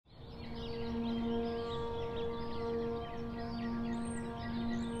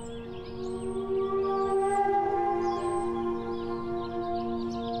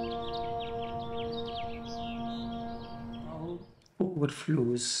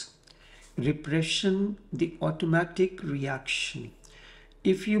overflows. Repression, the automatic reaction.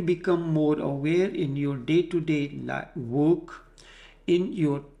 If you become more aware in your day-to-day work, in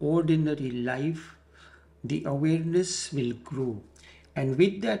your ordinary life, the awareness will grow. And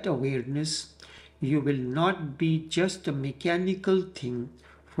with that awareness, you will not be just a mechanical thing.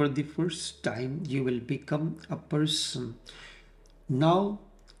 For the first time, you will become a person. Now,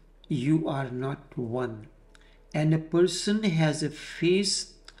 you are not one. And a person has a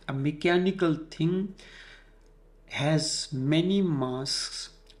face, a mechanical thing, has many masks,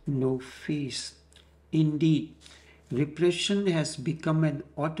 no face. Indeed, repression has become an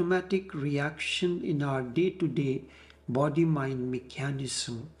automatic reaction in our day-to-day body-mind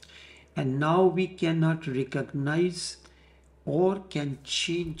mechanism. And now we cannot recognize or can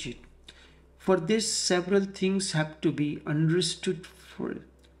change it. For this, several things have to be understood.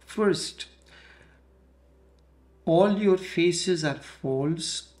 First, all your faces are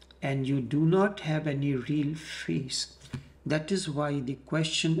false and you do not have any real face. That is why the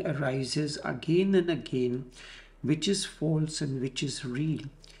question arises again and again, which is false and which is real.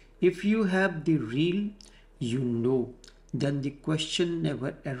 If you have the real, you know, then the question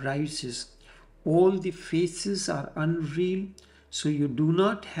never arises. All the faces are unreal, so you do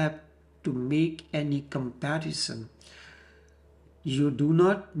not have to make any comparison. You do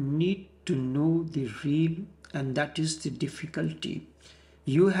not need to know the real, and that is the difficulty.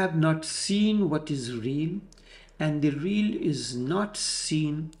 You have not seen what is real, and the real is not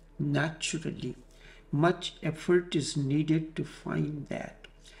seen naturally. Much effort is needed to find that.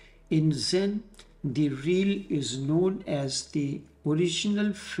 In Zen, the real is known as the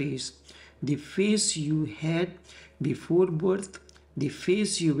original face, the face you had before birth, the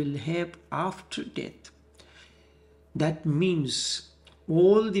face you will have after death. That means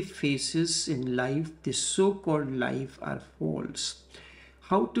all the faces in life, the so-called life, are false.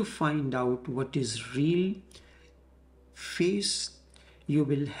 How to find out what is real face? You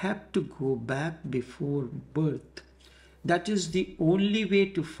will have to go back before birth. That is the only way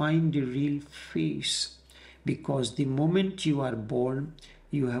to find the real face, because the moment you are born,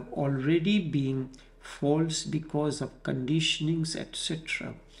 you have already been false because of conditionings,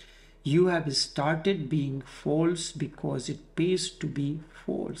 etc. You have started being false because it pays to be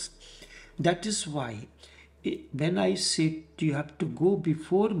false. That is why when I say you have to go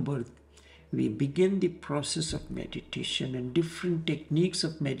before birth, we begin the process of meditation and different techniques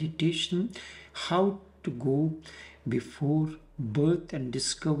of meditation, how to go before birth and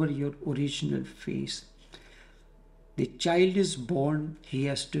discover your original face. The child is born, he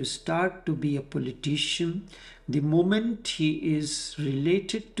has to start to be a politician. The moment he is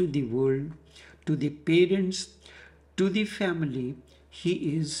related to the world, to the parents, to the family,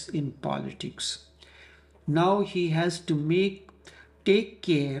 he is in politics. Now he has to take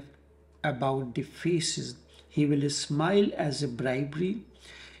care about the faces. He will smile as a bribery.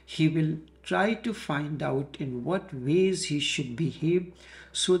 He will try to find out in what ways he should behave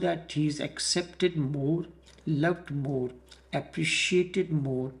so that he is accepted more, loved more, appreciated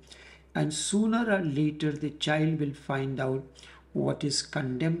more, and sooner or later the child will find out what is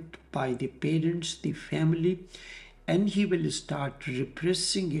condemned by the parents, the family, and he will start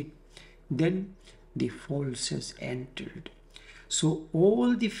repressing it. Then the false has entered. So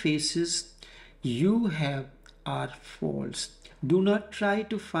all the faces you have are false. Do not try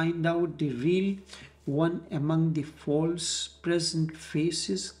to find out the real one among the false present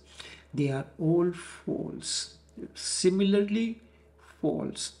faces. They are all false. Similarly,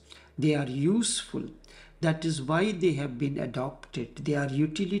 false. They are useful. That is why they have been adopted. They are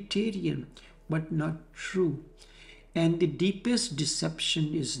utilitarian, but not true. And the deepest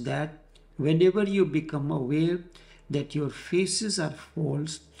deception is that whenever you become aware that your faces are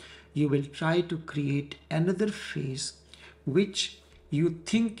false, you will try to create another face which you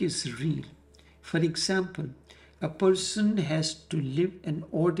think is real. For example, a person has to live an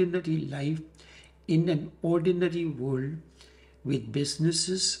ordinary life in an ordinary world with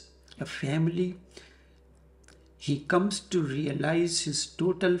businesses, a family. He comes to realize his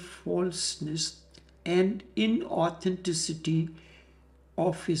total falseness and inauthenticity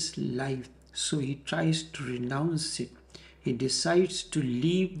of his life. So he tries to renounce it. He decides to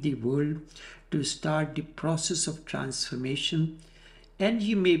leave the world to start the process of transformation. And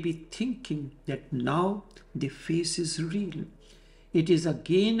he may be thinking that now the face is real. It is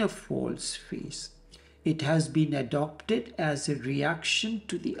again a false face. It has been adopted as a reaction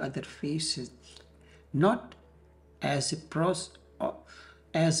to the other faces, not as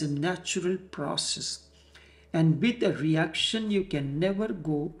a natural process. And with a reaction, you can never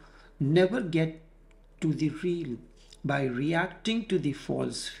get to the real. by reacting to the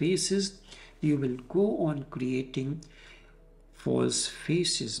false faces, you will go on creating false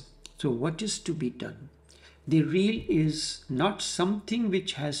faces. So what is to be done? The real is not something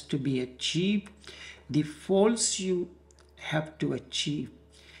which has to be achieved. The false you have to achieve.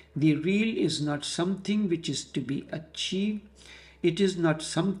 The real is not something which is to be achieved. It is not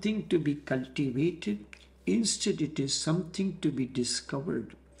something to be cultivated. Instead, it is something to be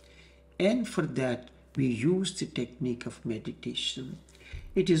discovered. And for that, we use the technique of meditation.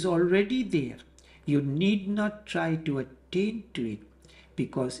 It is already there. You need not try to attain to it,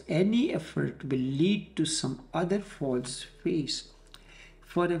 because any effort will lead to some other false face.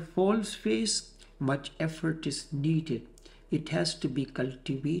 For a false face, much effort is needed. It has to be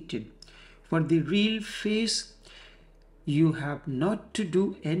cultivated. For the real face, you have not to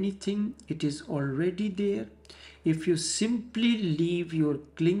do anything. It is already there. If you simply leave your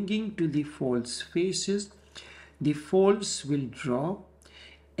clinging to the false faces, the false will drop,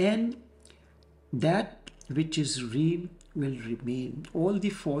 and that which is real will remain. All the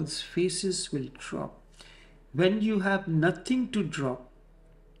false faces will drop. When you have nothing to drop,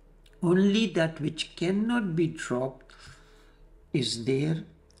 only that which cannot be dropped is there,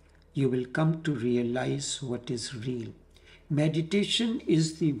 you will come to realize what is real. Meditation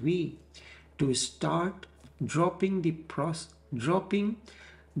is the way to start dropping the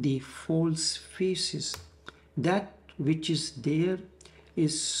false faces. That which is there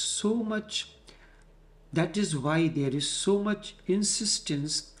is so much. That is why there is so much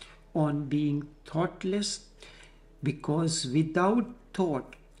insistence on being thoughtless, because without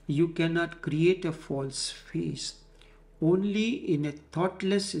thought you cannot create a false face. Only in a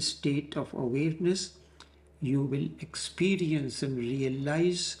thoughtless state of awareness you will experience and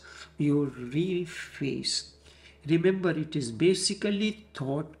realize your real face. Remember, it is basically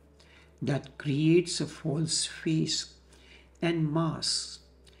thought that creates a false face and masks.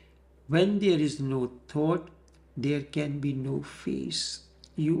 When there is no thought, there can be no face.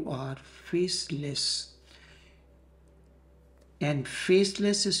 You are faceless. And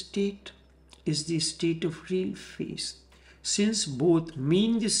faceless state is the state of real face. Since both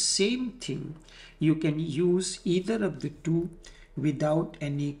mean the same thing, you can use either of the two without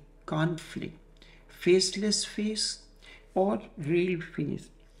any conflict. Faceless face or real face.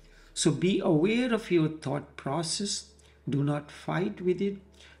 So be aware of your thought process. Do not fight with it.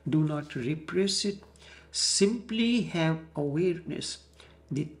 Do not repress it. Simply have awareness.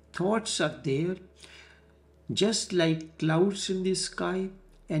 The thoughts are there, just like clouds in the sky,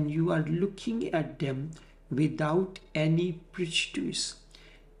 and you are looking at them without any prejudice,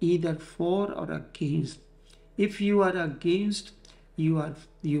 either for or against. If you are against, you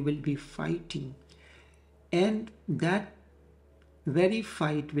will be fighting, and that very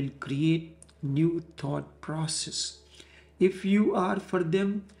fight will create new thought process. If you are for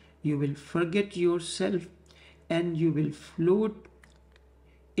them, you will forget yourself and you will float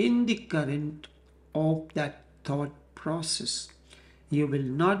in the current of that thought process. You will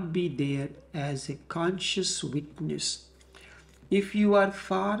not be there as a conscious witness. If you are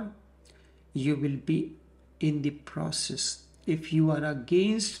far, you will be in the process. If you are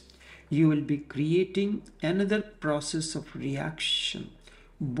against, you will be creating another process of reaction.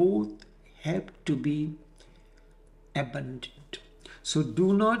 Both have to be abundant. So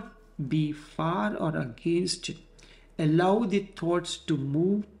do not be far or against it. Allow the thoughts to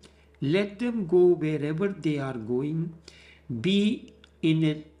move. Let them go wherever they are going. Be in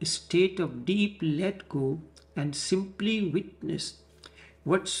a state of deep let go and simply witness.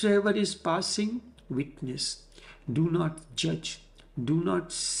 Whatsoever is passing, witness. Do not judge. Do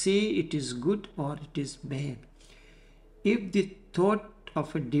not say it is good or it is bad. If the thought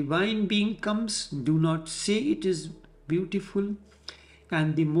of a divine being comes, do not say it is beautiful.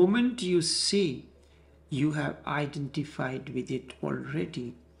 And the moment you say, you have identified with it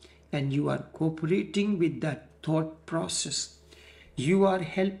already, and you are cooperating with that thought process. You are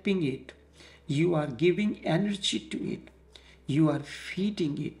helping it. You are giving energy to it. You are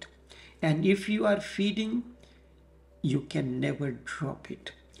feeding it. And if you are feeding, you can never drop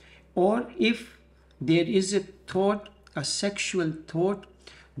it. Or if there is a thought, a sexual thought,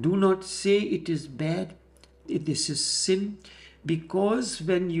 do not say it is bad, this is sin, because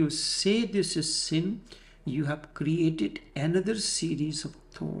when you say this is sin, you have created another series of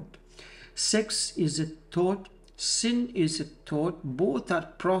thought. Sex is a thought, sin is a thought, both are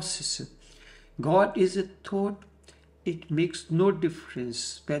processes. God is a thought. It makes no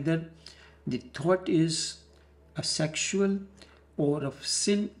difference whether the thought is a sexual or of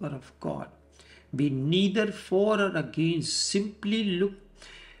sin or of God. Be neither for or against. Simply look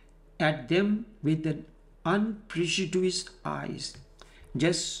at them with an unprejudiced eyes.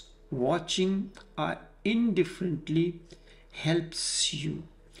 Just watching indifferently helps you.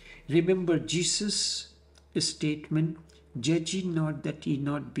 Remember Jesus' statement, judge ye not that ye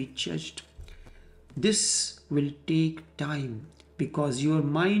not be judged. This will take time because your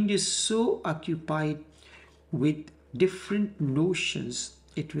mind is so occupied with different notions.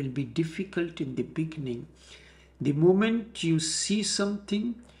 It will be difficult in the beginning. The moment you see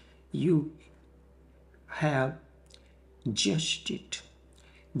something, you have judged it.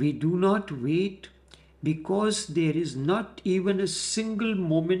 We do not wait because there is not even a single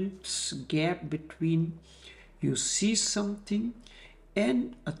moment's gap between you see something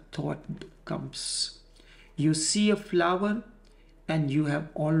and a thought comes. You see a flower and you have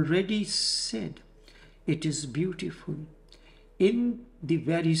already said it is beautiful. In the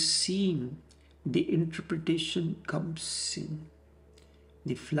very seeing, the interpretation comes in.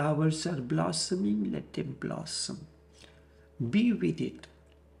 The flowers are blossoming, let them blossom. Be with it.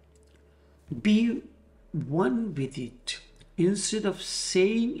 Be one with it. Instead of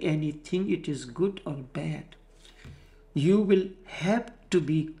saying anything, it is good or bad. You will have to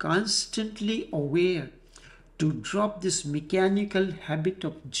be constantly aware to drop this mechanical habit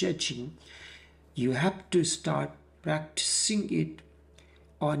of judging. You have to start practicing it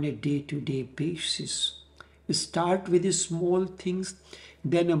on a day-to-day basis. Start with the small things,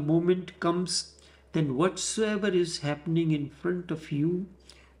 then a moment comes, then whatsoever is happening in front of you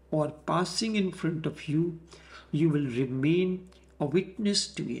or passing in front of you, you will remain a witness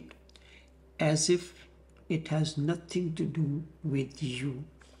to it as if it has nothing to do with you.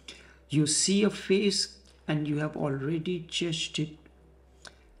 You see a face and you have already judged it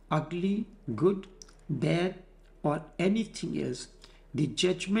ugly, good, bad, or anything else. The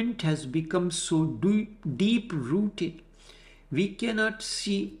judgment has become so deep rooted, we cannot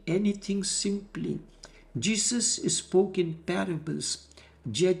see anything simply. Jesus spoke in parables,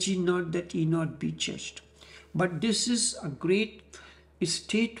 judge ye not that ye not be judged. But this is a great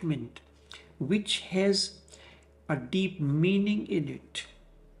statement which has a deep meaning in it.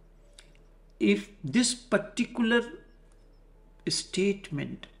 If this particular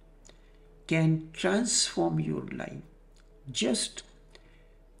statement can transform your life, just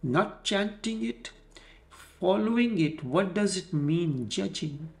not chanting it, following it. What does it mean,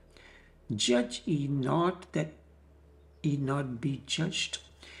 judging? Judge ye not that ye not be judged.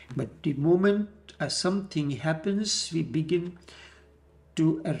 But the moment something happens, we begin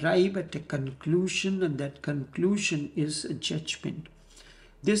to arrive at a conclusion, and that conclusion is a judgment.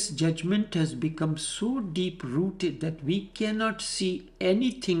 This judgment has become so deep rooted that we cannot see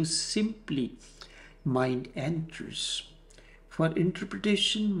anything simply. Mind enters. For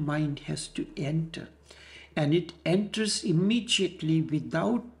interpretation, mind has to enter. And it enters immediately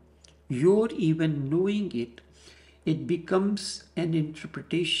without your even knowing it. It becomes an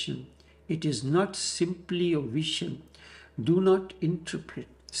interpretation. It is not simply a vision. Do not interpret.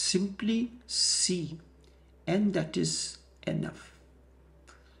 Simply see. And that is enough.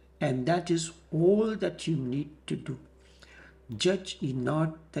 And that is all that you need to do. Judge ye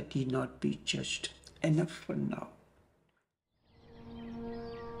not that ye not be judged. Enough for now.